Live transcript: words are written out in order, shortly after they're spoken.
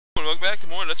and welcome back to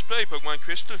more Let's Play Pokemon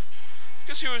Crystal.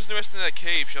 Let's see what's the rest of that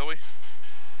cave, shall we?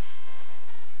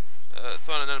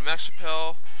 Throwing another Max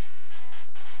Repel.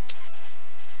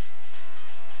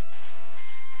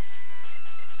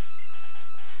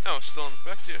 Oh, still in the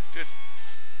back here. Good.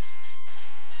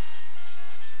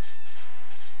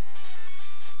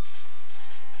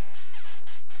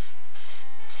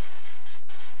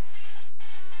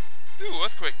 Ooh,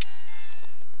 earthquake.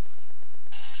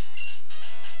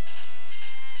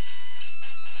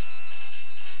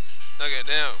 Okay,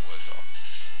 now it was off.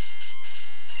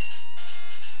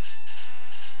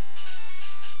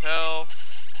 Hell.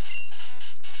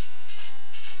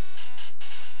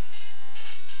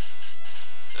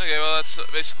 Okay, well that's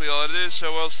basically all it is,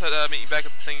 so we'll just meet you back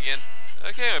at the thing again.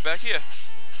 Okay, we're back here.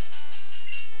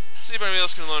 Let's see if anybody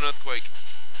else can learn Earthquake.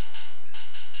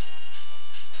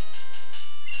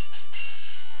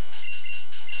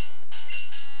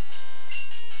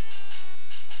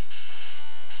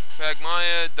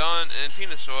 Quagmire, Dawn, and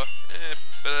Venusaur.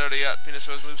 But I already got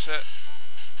Venusaur's moveset.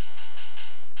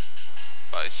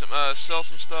 Buy some, sell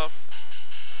some stuff.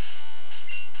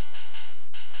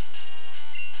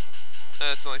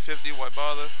 It's only 50, why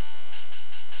bother?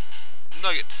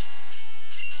 Nugget.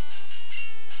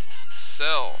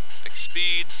 Sell.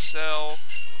 Speed, sell.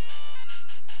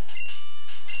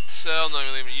 Sell, not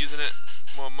really even using it.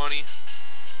 More money.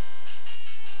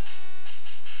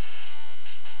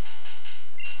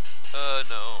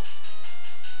 No.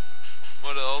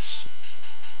 What else?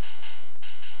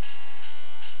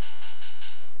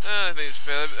 I think it's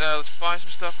fair. Let's buy some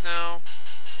stuff now.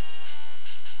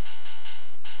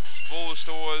 Full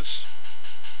stores.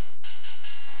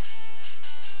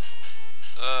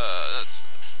 That's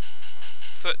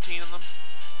 13 of them.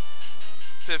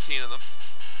 15 of them.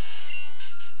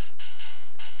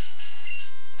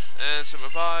 And some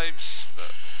revives.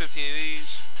 15 of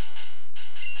these.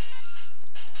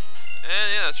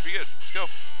 And yeah, that's pretty good. Let's go.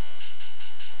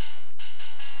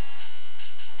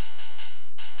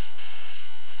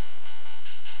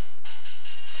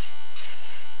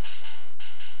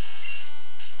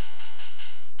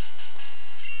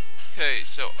 Okay,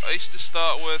 so ice to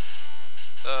start with,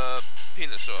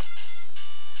 Venusaur.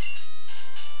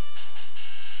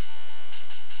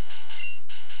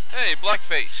 Hey,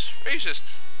 Blackface, racist.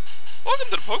 Welcome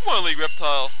to the Pokemon League,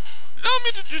 Reptile. Allow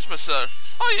me to introduce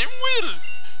myself. I am Will.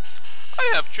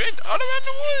 I have trained all around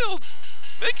the world,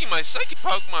 making my psychic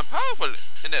Pokemon powerful,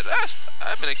 and at last, I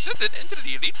have been accepted into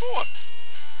the Elite Four.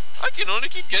 I can only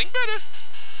keep getting better.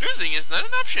 Losing is not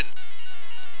an option.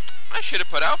 I should have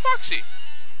put out Foxy.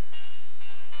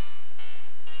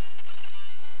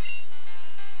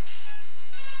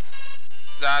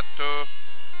 Zato.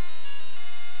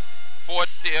 40,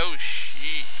 oh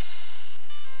shit.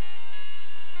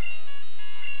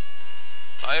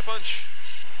 Fire Punch.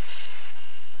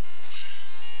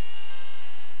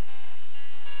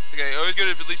 Okay, always good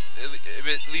if it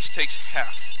at least takes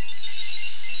half.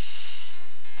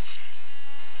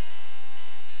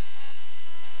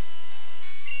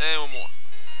 And one more.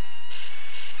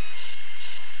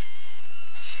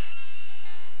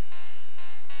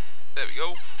 There we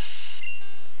go.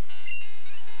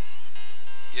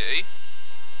 Yay.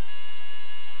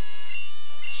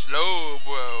 Slow,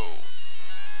 bro.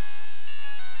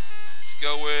 Let's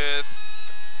go with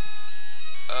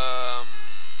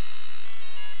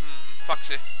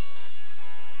Foxy.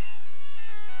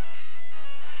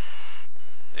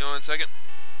 Hang on 1 second.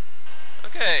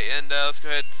 Okay, and let's go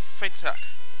ahead and Faint Attack.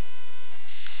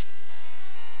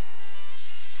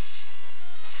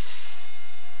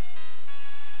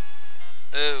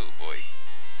 Oh boy.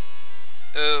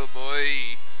 Oh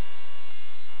boy.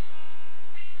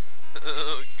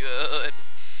 Oh god.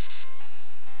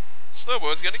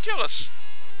 Slowpoke's gonna kill us.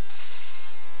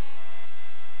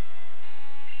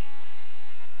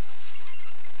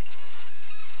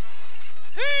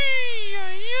 Hey,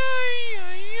 ay, ay,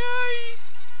 ay, ay.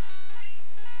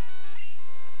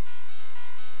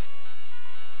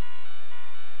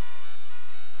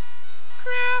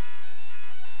 Crap.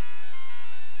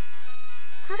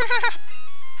 Crap.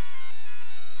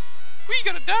 We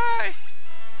gonna die.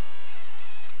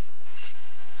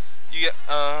 You get,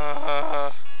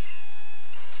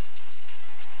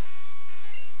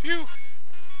 phew.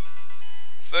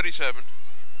 37.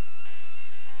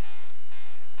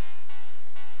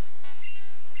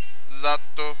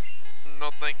 Zato.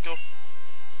 No thank you.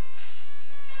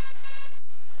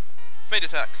 Faint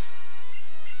Attack.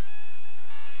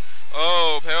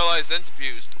 Oh, paralyzed and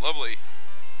confused. Lovely.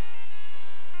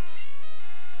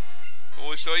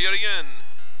 Fully saw yet again.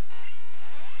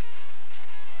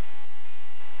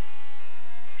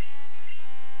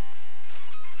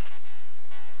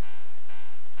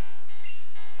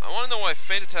 want to know why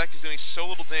Feint Attack is doing so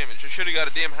little damage. I should have got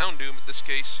a damn Houndoom in this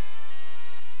case.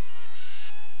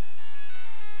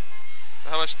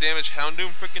 How much damage Houndoom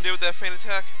freaking did with that Feint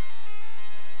Attack?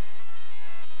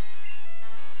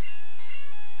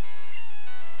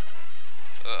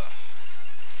 Ugh.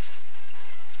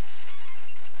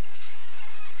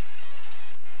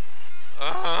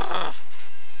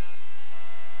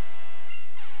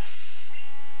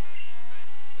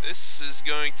 This is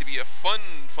going to be a fun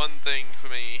thing for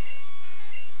me.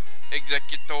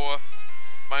 Executor.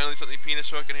 Finally something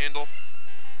Venusaur can handle.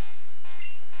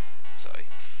 Sorry.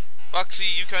 Foxy,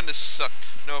 you kinda suck.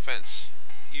 No offense.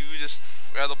 You just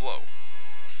rather blow.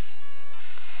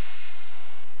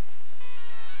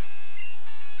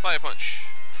 Fire Punch.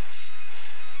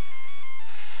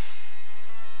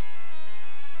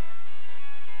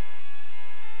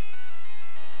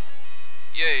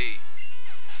 Yay.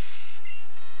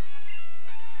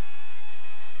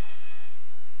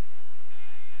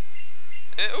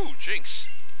 Oh, Jinx.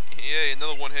 Yay,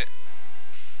 another one hit.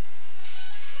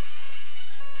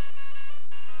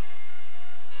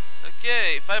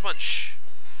 Okay, Fire Punch.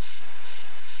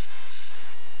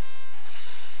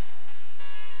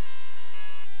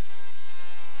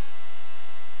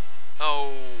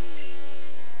 Oh.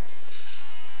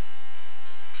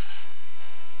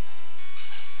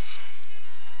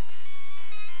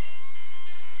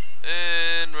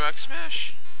 And Rock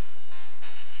Smash.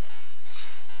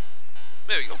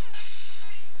 There we go.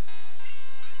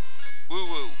 Woo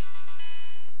woo.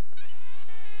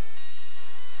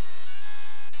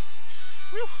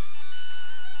 Whew.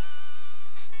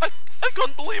 I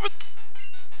can't believe it.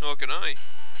 Nor can I.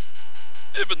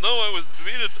 Even though I was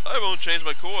defeated, I won't change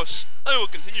my course. I will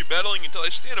continue battling until I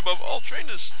stand above all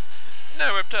trainers.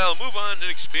 Now, Reptile, move on and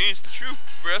experience the true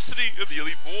veracity of the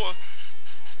Elite Four.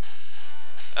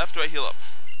 After I heal up.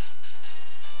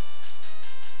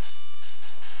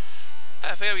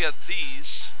 I think we got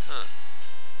these. Huh.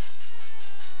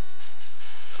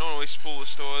 I don't want to waste full of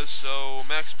stores, so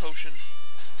Max Potion.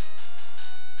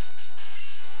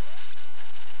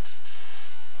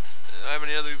 I have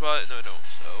any other revive? No, I don't.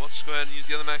 So let's go ahead and use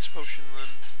the other Max Potion then.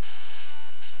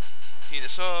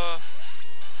 Venusaur.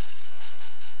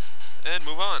 And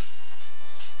move on.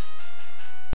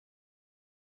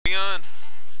 Moving on.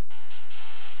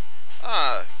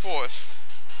 Ah, Forest.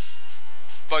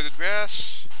 Bug of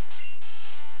Grass.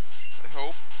 I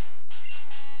hope.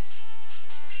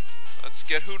 Let's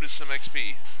get Hooters some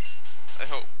XP. I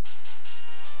hope.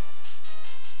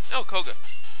 Oh, Koga.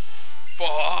 For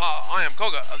I am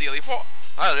Koga of the Elite Four.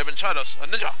 I live in shadows, a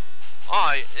ninja.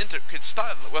 I intricate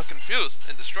style will confuse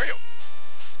and destroy you.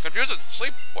 Confusion,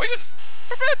 sleep, poison.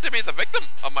 Prepare to be the victim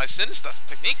of my sinister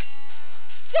technique.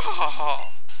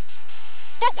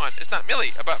 Pokemon is not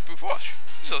merely about brute force.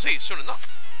 This will see soon enough.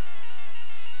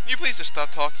 Can you please just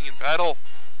stop talking in battle?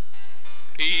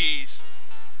 Please.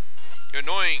 You're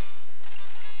annoying.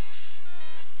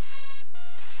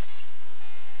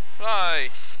 Fly.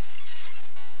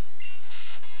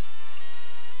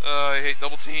 I hate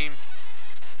double team.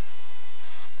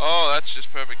 Oh, that's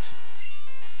just perfect.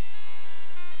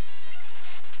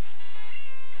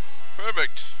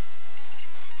 Perfect.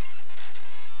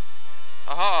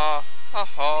 Haha.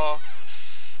 Haha.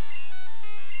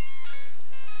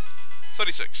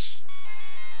 36.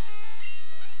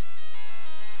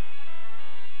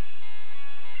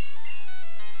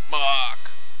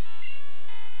 Mark.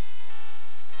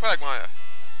 Quagmire.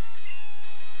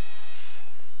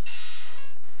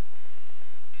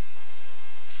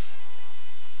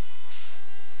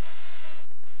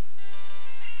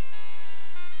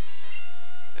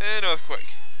 And Earthquake.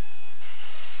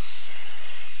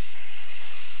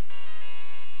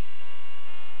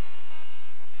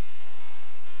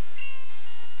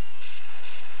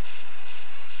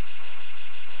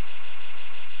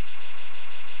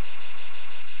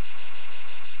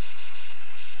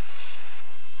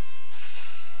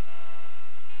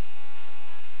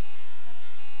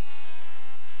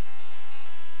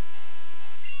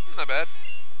 Not bad.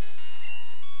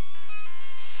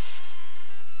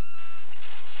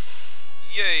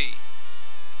 Yay.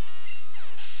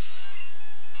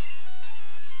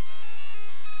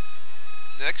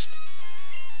 Next.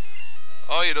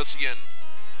 Oh, yeah, that's again.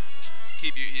 Let's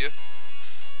keep you here.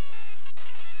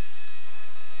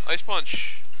 Ice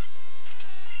Punch.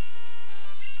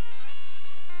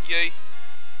 Yay.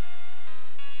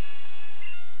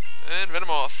 And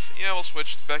Venomoth. Yeah, we'll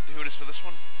switch back to Hooters for this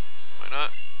one. Why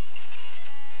not?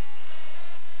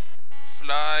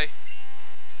 Fly.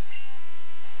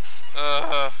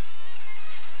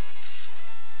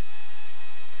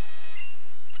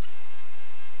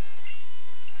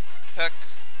 Peck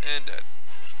and dead.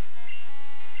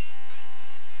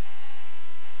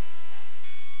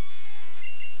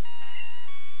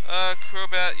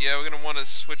 want to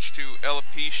switch to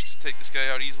Alopecia to take this guy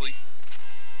out easily.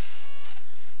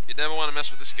 You never want to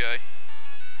mess with this guy.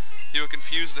 He will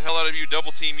confuse the hell out of you,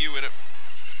 double team you in it.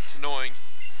 It's annoying.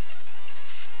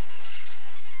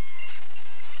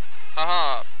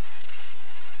 Haha.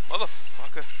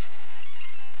 Motherfucker.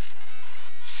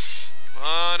 Come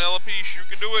on, Alopecia, you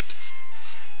can do it.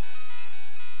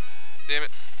 Damn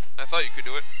it. I thought you could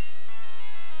do it.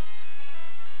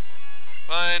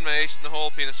 Fine, my ace in the hole,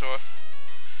 Venusaur.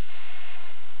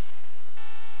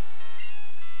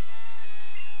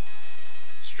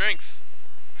 Strength.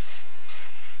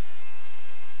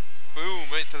 Boom,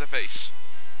 right to the face.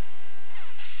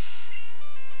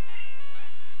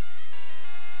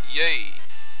 Yay.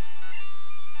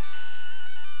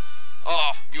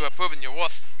 Oh, you have proven your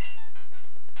worth.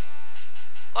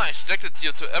 I expected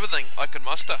you to everything I could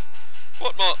master.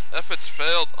 What more efforts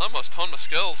failed, I must hone my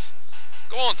skills.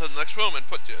 Go on to the next room and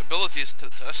put your abilities to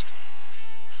the test.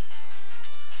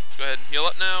 Let's go ahead and heal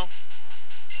up now.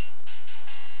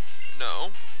 No.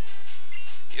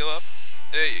 Heal up.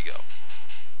 There you go.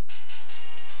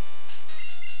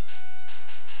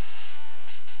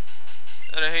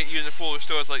 And I hate using full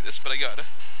restores like this, but I gotta.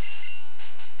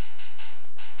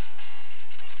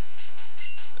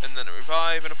 And then a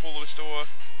revive and a full restore.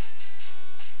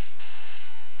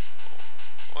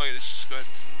 Oh, I just go ahead.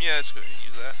 Yeah, let's go ahead and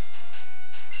use that.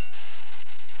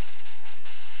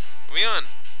 Moving on.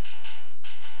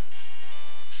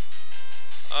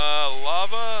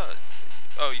 Lava.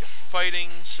 Oh, yeah, fighting.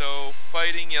 So,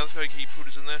 fighting. Yeah, let's go ahead and keep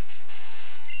Hooters in there.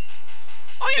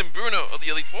 I am Bruno of the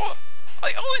Elite Four.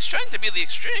 I always try to be the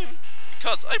extreme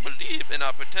because I believe in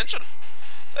our potential.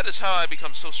 That is how I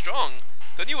become so strong.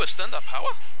 Can you withstand our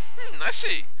power? I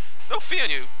see. No fear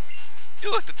in you.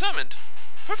 You look determined.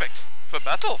 Perfect. For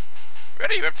battle.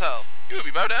 Ready, Reptile. You will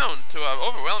be bowed down to our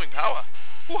overwhelming power.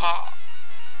 Hoo-ha!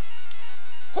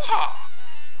 Hoo-ha!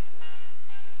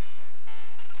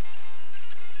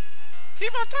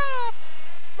 Keep on top!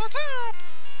 On top!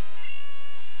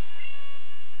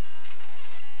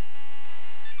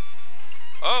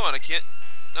 Oh, and I can't...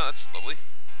 No, that's lovely.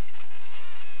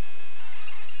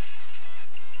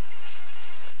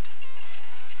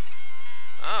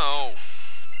 Oh.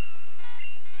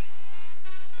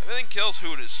 Everything kills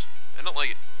Hooters. I don't like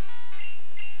it.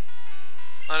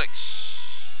 Onyx.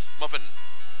 Muffin.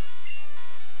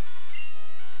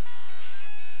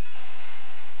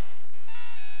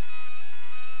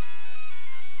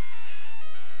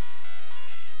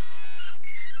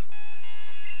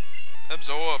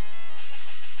 Absorb.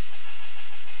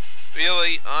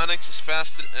 Really? Onyx is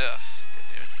faster. Ugh. God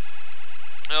damn it.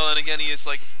 Well, and again, he is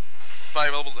like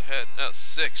 5 levels ahead. No,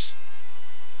 6.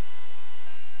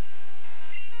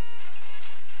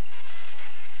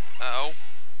 Ow.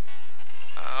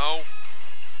 Ow.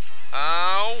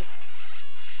 Ow.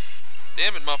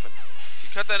 Damn it, Muffin. Can you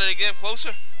cut that any game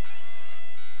closer?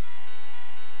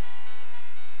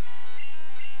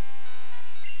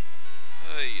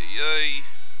 Ay, ay, ay.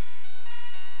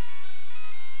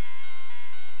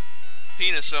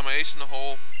 Penis on my ace in the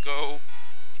hole. Go.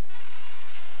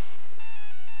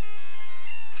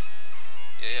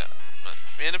 Yeah.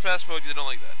 Man in fast mode, you don't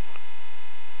like that.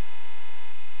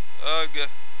 Ugh.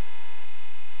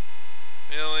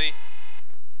 Really?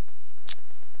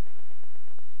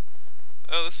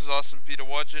 Oh, this is awesome, Peter.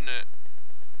 Watching it.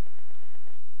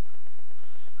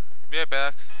 Be right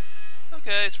back.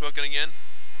 Okay, it's working again.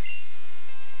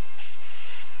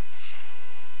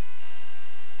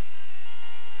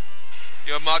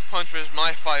 Your Mach Punch versus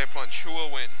my Fire Punch. Who will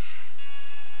win?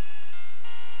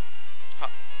 Ha.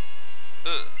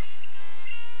 Ugh.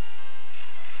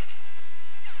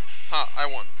 Ha, I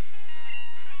won.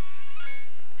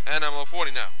 And I'm level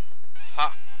 40 now.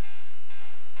 Ha.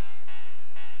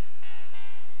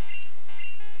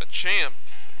 A champ.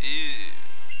 Ew.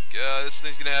 God, this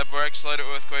thing's gonna have Barrack Slider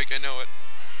Earthquake, I know it.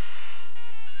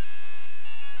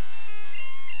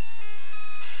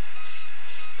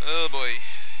 Oh boy.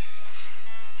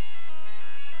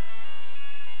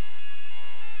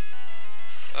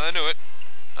 I knew it.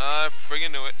 I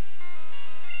friggin' knew it.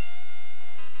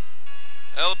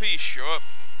 LP, show up.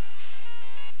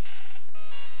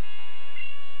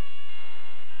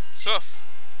 Surf.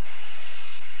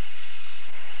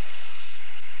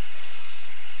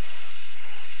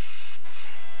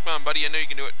 Come on, buddy, I know you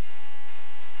can do it.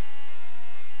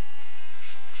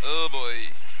 Oh boy.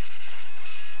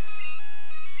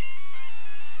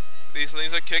 These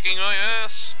things are kicking my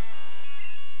ass.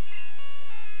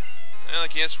 And I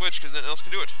can't switch because nothing else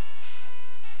can do it.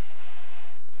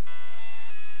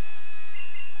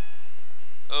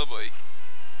 Oh boy.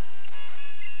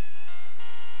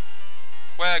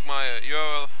 Quagmire,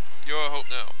 you're a hope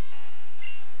now.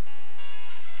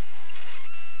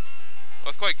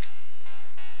 Earthquake.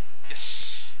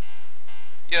 Yes.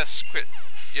 Yes, crit.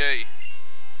 Yay.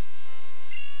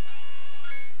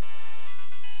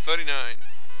 39.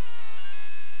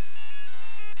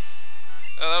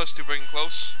 Oh, that was too freaking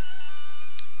close.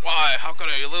 Why? How could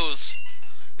I lose?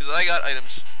 Because I got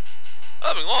items.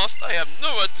 Having lost, I have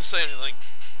no right to say anything.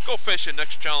 Go face your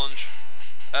next challenge.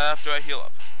 After I heal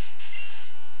up.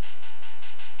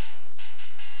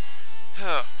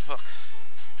 Oh, fuck.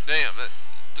 Damn,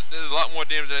 there's a lot more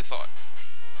damage than I thought.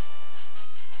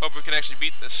 Hope we can actually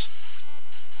beat this.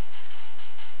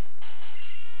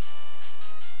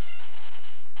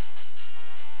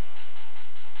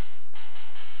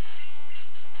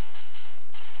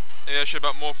 Maybe I should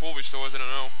have bought more full restores, I don't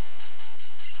know.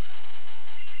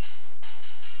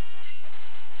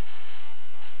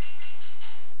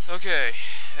 Okay,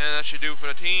 and that should do it for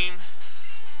the team.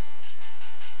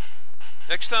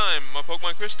 Next time on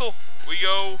Pokemon Crystal, we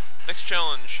go next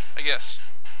challenge, I guess.